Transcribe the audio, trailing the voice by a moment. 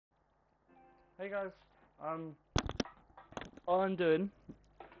Hey guys, all I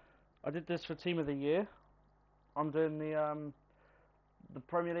did this for Team of the Year. I'm doing the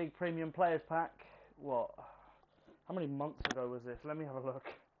Premier League Premium Players Pack. What? How many months ago was this? Let me have a look.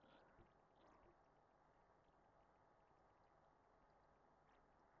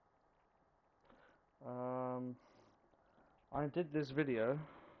 I did this video.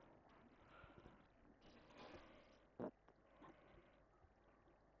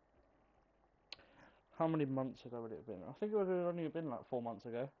 How many months ago would it have been? I think it would have only been like 4 months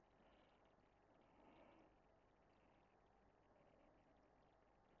ago.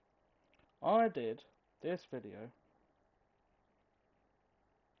 I did this video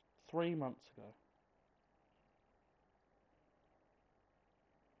 3 months ago.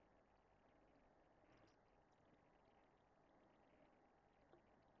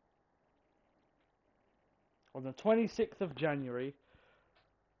 On the 26th of January,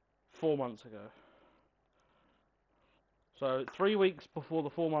 4 months ago. So 3 weeks before the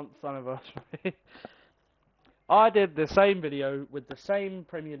 4 months anniversary, I did the same video with the same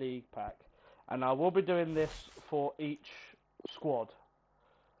Premier League pack, and I will be doing this for each squad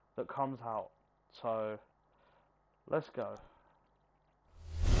that comes out. So let's go.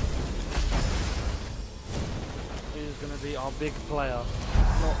 Who's going to be our big player?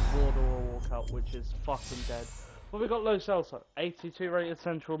 Not Warder or Walkout, which is fucking dead. Well, we got Lo Celso, 82 rated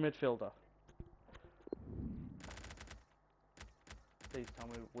central midfielder. Please tell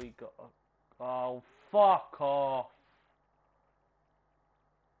me we got a... Oh, fuck off.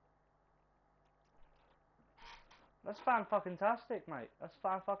 That's fan-fucking-tastic, mate. That's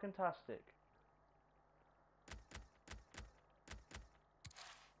fan-fucking-tastic.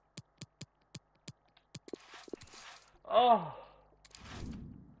 Oh!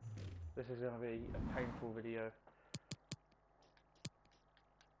 This is going to be a painful video.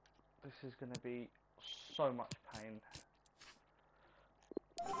 This is going to be so much pain.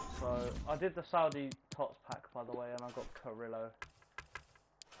 So, I did the Saudi Tots pack, by the way, and I got Carrillo.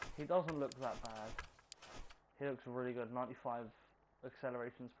 He doesn't look that bad. He looks really good. 95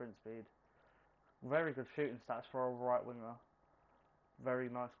 acceleration, sprint speed. Very good shooting stats for a right winger. Very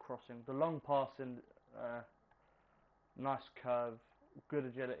nice crossing. The long passing, nice curve, good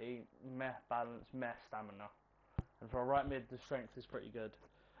agility, meh balance, meh stamina. And for a right mid, the strength is pretty good.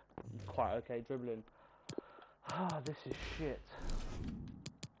 Quite okay dribbling. Ah, this is shit.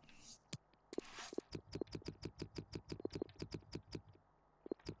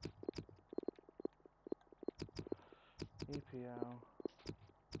 EPL.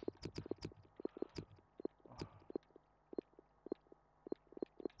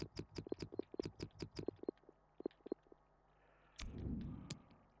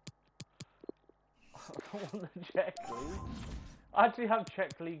 I want the Czech League. I actually have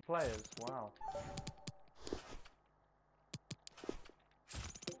Czech League players. Wow.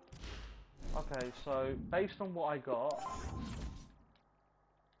 Okay, so based on what I got,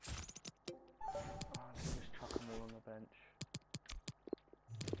 let me just chuck them all on the bench.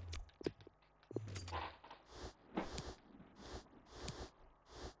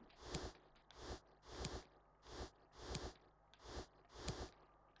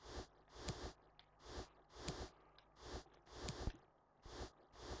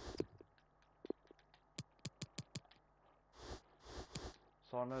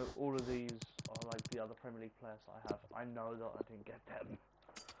 So I know all of these are like the other Premier League players that I have. I know that I didn't get them.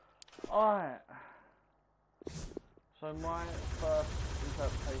 Alright. So my first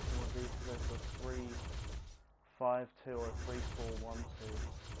interpretation would be to go for 3-5-2 or 3-4-1-2.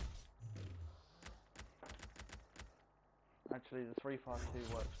 Actually, the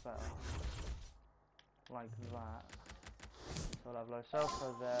 3-5-2 works better. Like that. So I'll have Lo Celso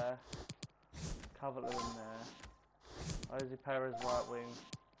there, Calvert-Lewin in there. Ozzy Perez right wing,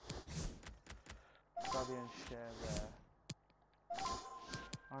 Fabian Schär there,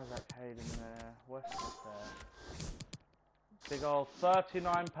 Isaac Hayden there, Westwood there, big old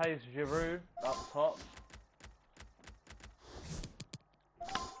 39 pace Giroud up top.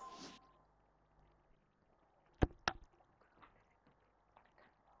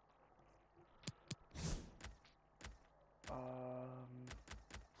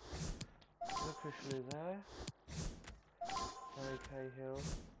 Officially there. Cahill,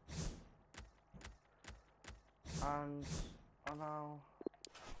 and I know.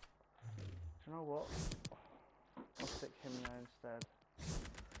 Do you know what? I'll stick him there instead.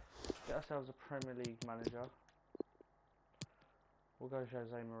 Get ourselves a Premier League manager. We'll go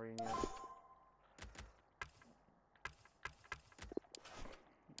Jose Mourinho.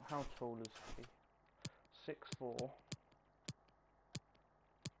 How tall is he? 6'4".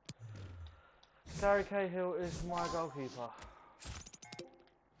 Gary Cahill is my goalkeeper.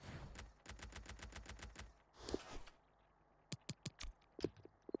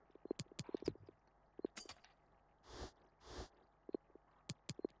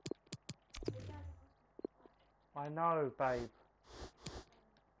 I know, babe.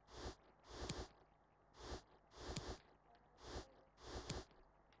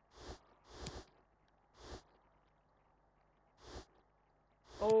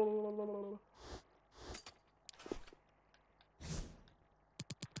 Oh.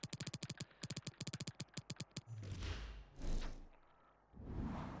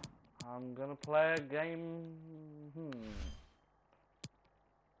 I'm gonna play a game.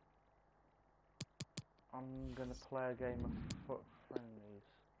 I'm gonna play a game of foot friendlies.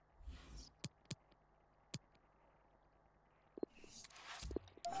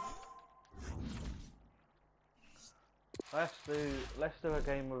 Let's do a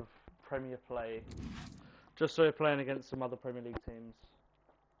game of Premier Play. Just so we're playing against some other Premier League teams.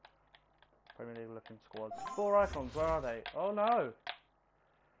 Premier League looking squads. 4 icons, where are they? Oh no!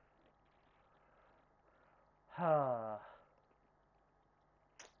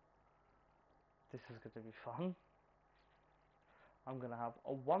 This is going to be fun. I'm going to have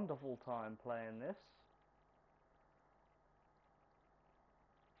a wonderful time playing this.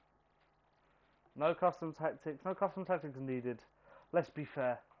 No custom tactics needed. Let's be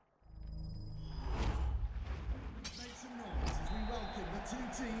fair. Make some noise as we welcome the two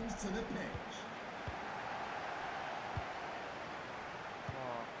teams to the pitch.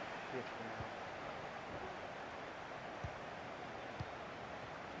 Oh, shit now.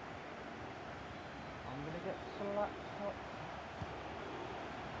 I'm going to get slapped up.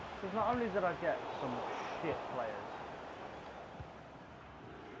 Because not only did I get some shit players,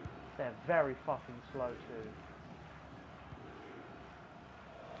 they're very fucking slow too.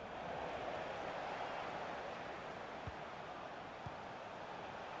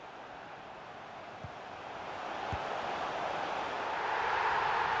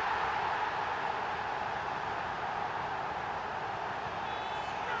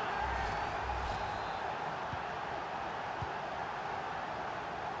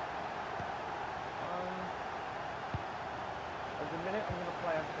 I'm going to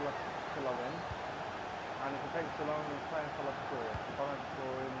play until I win, and if it takes too long, I'm going to play until I score. If I don't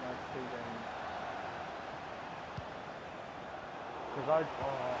score in like 2 games, because oh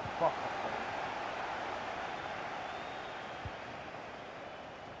fuck myself.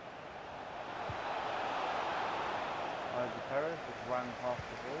 Isaac Perez just ran past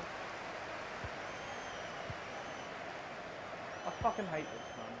the ball. I fucking hate this,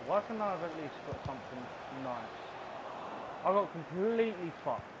 man. Why can't I have at least got something nice? I got completely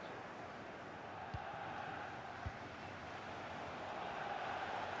fucked.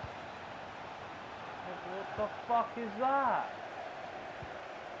 What the fuck is that?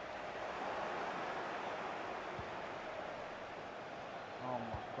 Oh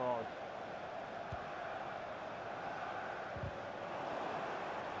my god.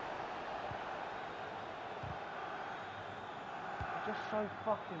 They're just so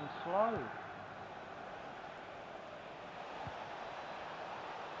fucking slow.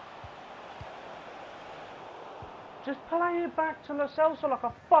 Just play it back to Lo Celso like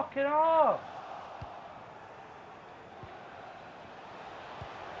a fucking arse.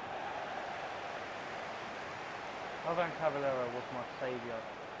 Ivan Cavallero was my saviour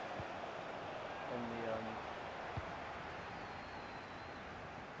in the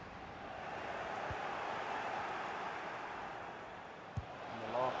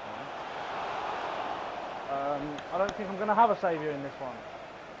last one. I don't think I'm going to have a saviour in this one.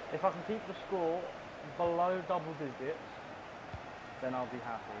 If I can keep the score below double digits, then I'll be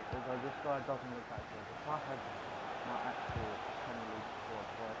happy. Although this guy doesn't look that good. If I had my actual Premier League squad,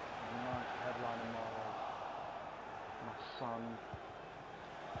 like a nice headline in my eyes, my son,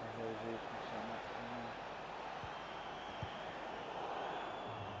 Jesus, my son, that's me.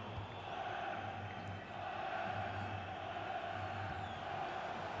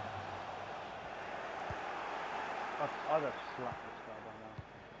 I'd have slapped this guy by now.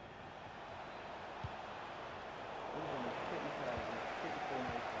 He's in a shitty place, in a shitty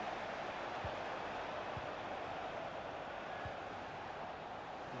formation.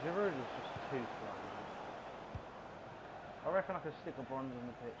 Giroud is just too slow, man. I reckon I could stick a bronze on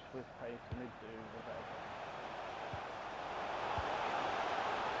the pitch with pace and it'd do whatever.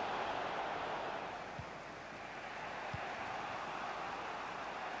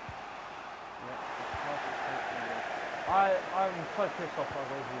 I'm so pissed off by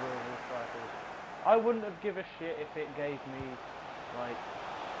those Euro strikers. I wouldn't have given a shit if it gave me like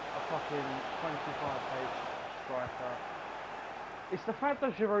a fucking 25 pace striker. It's the fact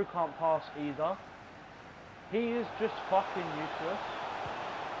that Giroud can't pass either. He is just fucking useless.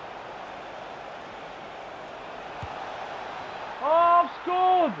 Oh, I've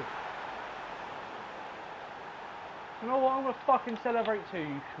scored! You know what? I'm gonna fucking celebrate too,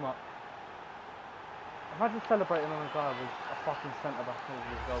 you schmuck. Imagine celebrating on a guy with a fucking centre back as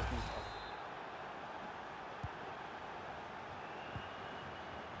his goalkeeper.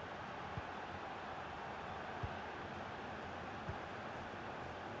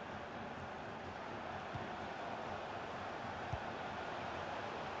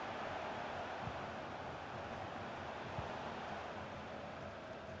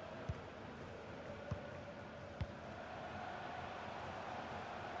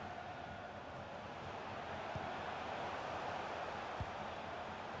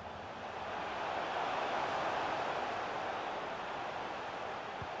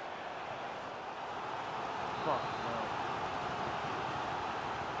 Fuck no.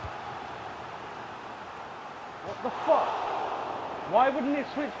 What the fuck? Why wouldn't it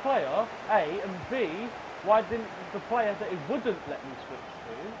switch player, A, and B, why didn't the player that it wouldn't let me switch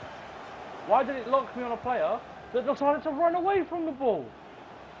to, why did it lock me on a player that decided to run away from the ball?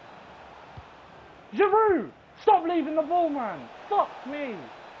 Giroud! Stop leaving the ball, man! Fuck me!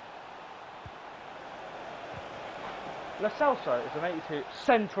 Lo Celso is an 82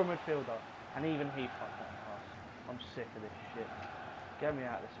 central midfielder, and even he fucked that pass. I'm sick of this shit. Get me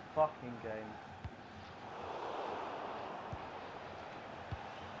out of this fucking game.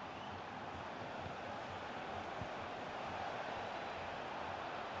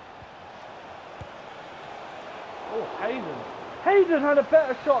 Oh, Hayden. Hayden had a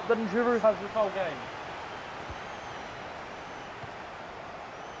better shot than Giroud has this whole game.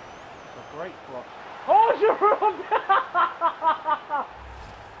 It's a great cross. Oh, Giroud!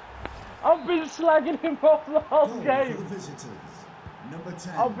 I've been slagging him off the whole game. Number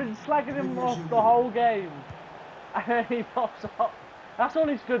 10. I've been slagging him off the whole game. And then he pops up. That's all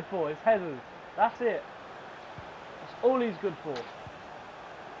he's good for, is headers. That's it. That's all he's good for.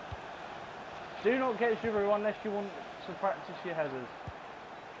 Do not get Giroud unless you want to practice your headers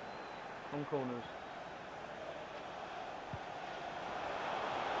from corners.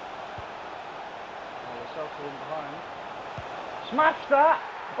 Oh, the Celtic in behind. Smash that!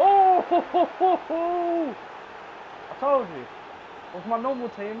 Oh! Ho, ho, ho, ho. I told you. With my normal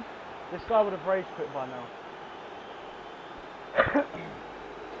team, this guy would have rage quit by now.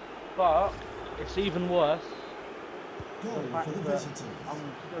 But it's even worse. The fact that I'm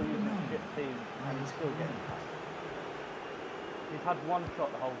still using a shit team and he's still getting packed. He's had one shot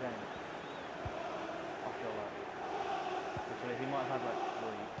the whole game. I feel like. Actually, he might have had like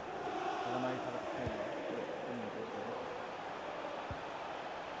 3. But I know he's had a corner.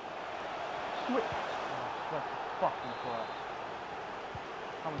 Switch! Oh, I swear to fucking Christ.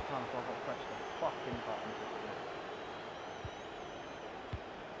 How many times have I got pressed the fucking buttons this week?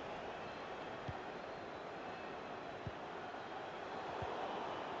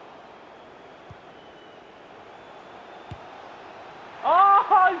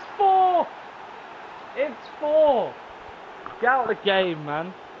 Oh, it's 4! It's 4! Get out of the game,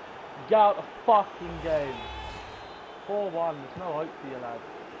 man. Get out of the fucking game. 4-1, there's no hope for you, lad.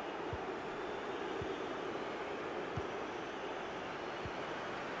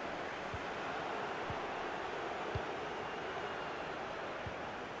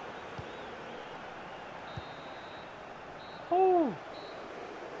 Ooh.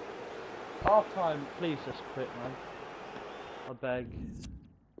 Half time, please just quit, man. I beg.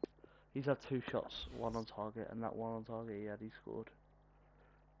 He's had 2 shots, 1 on target, and that 1 on target he scored.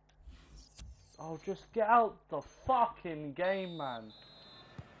 Oh, just get out the fucking game, man.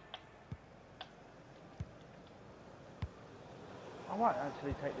 I might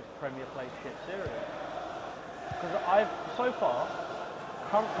actually take this Premier Play shit serious. Because I've, so far,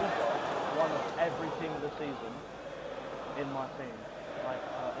 currently got one of every team of the season in my team, like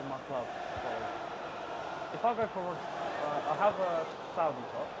in my club. So if I go for, I have a Saudi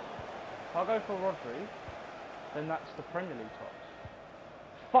Tots. If I go for Rodri, then that's the Premier League Tots.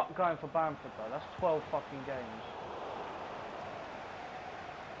 Fuck going for Bamford though. That's 12 fucking games.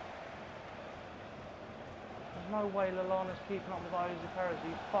 There's no way Lallana's keeping up with Jose Perez.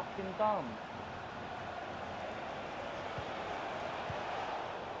 He's fucking dumb.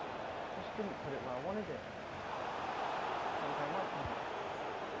 Just didn't put it where I wanted it. Thank you very much, mate.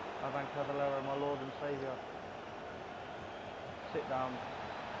 Ivan Cavallero, my Lord and Saviour. Sit down.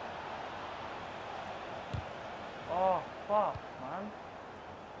 Oh, fuck, man.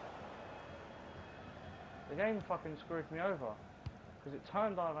 The game fucking screwed me over. Because it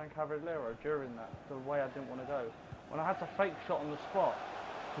turned Ivan Cavallero during that, the way I didn't want to go. When I had to fake shot on the spot,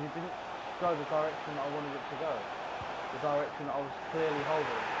 because it didn't go the direction that I wanted it to go. The direction that I was clearly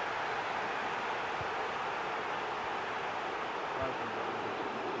holding.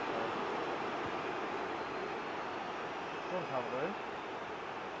 What's happening?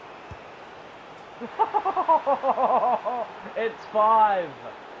 It's 5!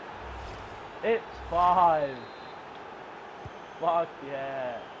 It's 5! Fuck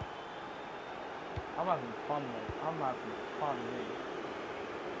yeah! I'm having fun, mate. I'm having fun, mate.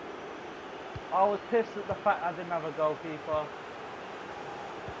 I was pissed at the fact I didn't have a goalkeeper.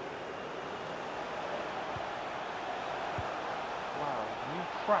 Wow, you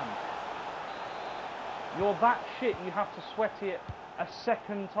tramp. You're that shit, you have to sweaty it a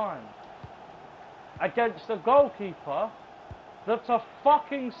second time. Against a goalkeeper that's a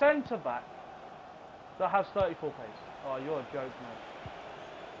fucking centre-back that has 34 pace. Oh, you're a joke, mate.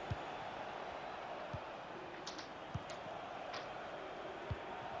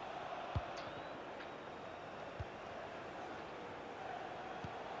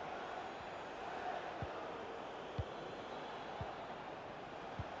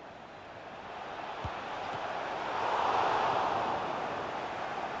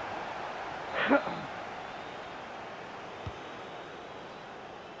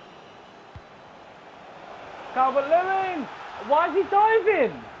 Calvert Lewin! Why is he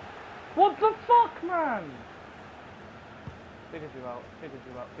diving? What the fuck, man? Figures you out, figures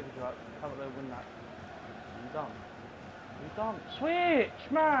you out, figures you out. Calvert Lewin win that. You done. You done.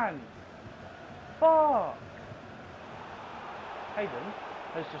 Switch, man! Fuck! Hayden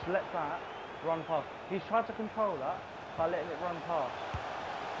has just let that run past. He's tried to control that by letting it run past.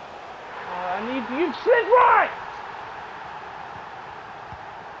 And you've slid right!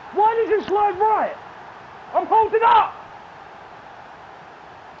 Why did you slide right? I'm holding up!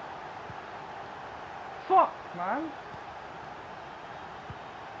 Fuck, man.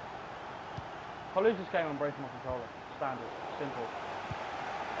 If I lose this game, I'm breaking my controller. Standard. Simple.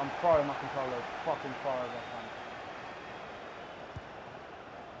 I'm throwing my controller as fucking far as I can.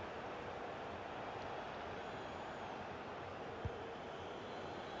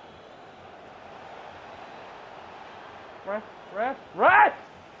 Ref, ref, ref!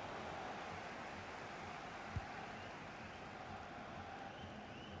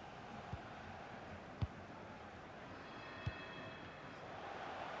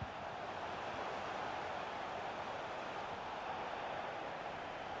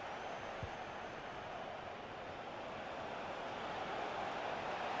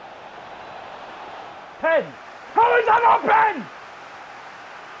 Pen! How is that not pen?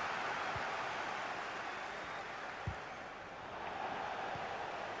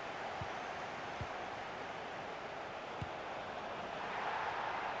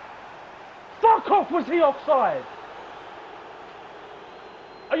 Fuck off, was he offside?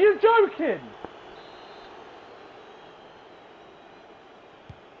 Are you joking?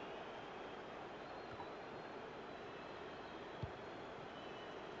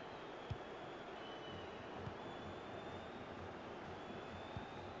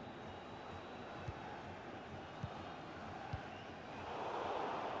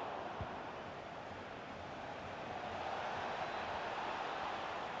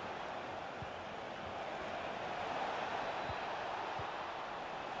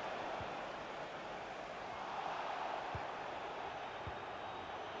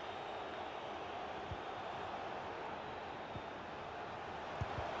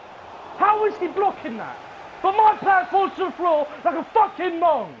 How is he blocking that? But my player falls to the floor like a fucking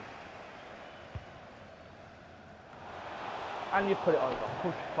mong. And you put it over.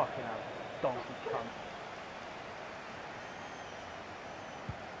 Push fucking out. Donkey cunt.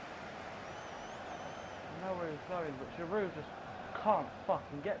 I know where he's going, but Giroud just can't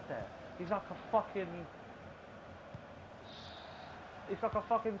fucking get there. He's like a fucking... He's like a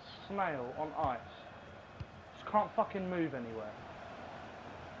fucking snail on ice. Just can't fucking move anywhere.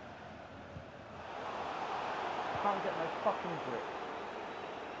 Can't get no fucking grip.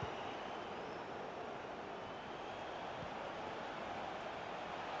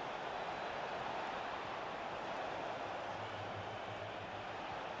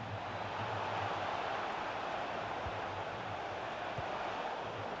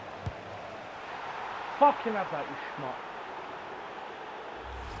 Fucking have that, you schmuck.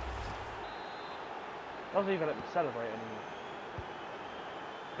 Doesn't even let me celebrate anymore.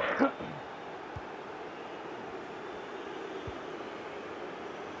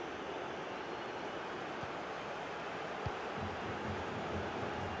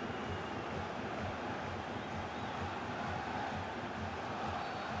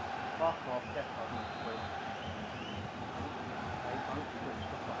 Fuck off, get fucking switch. Hey, don't switch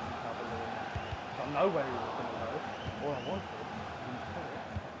the fucking Calvert-Lewin. So I know where he was gonna go. All I wanted was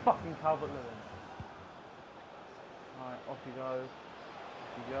fucking Calvert-Lewin. Alright, off you go.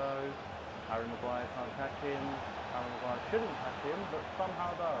 Off you go. Harry Maguire can't catch him. Harry Maguire shouldn't catch him, but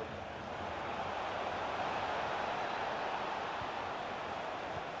somehow does.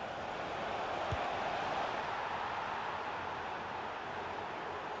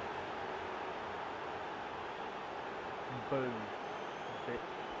 Boom. Bitch.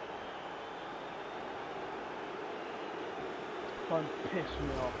 Don't piss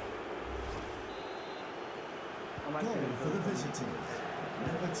me off. I'm Goal actually for the visitors.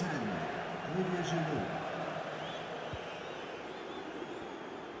 Number 10, Olivier Giroud.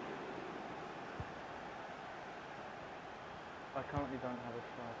 I currently don't have a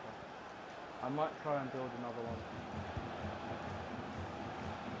striker. I might try and build another one.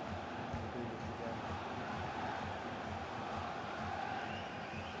 Do this again.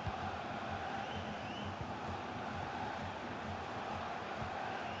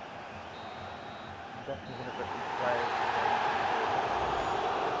 I'm definitely going to put some players.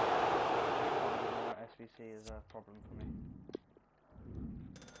 SVC is a problem for me.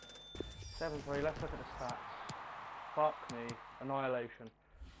 7-3, let's look at the stats. Fuck me. Annihilation.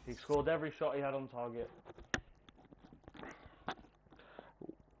 He scored every shot he had on target.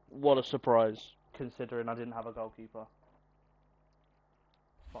 What a surprise, considering I didn't have a goalkeeper.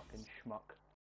 Fucking schmuck.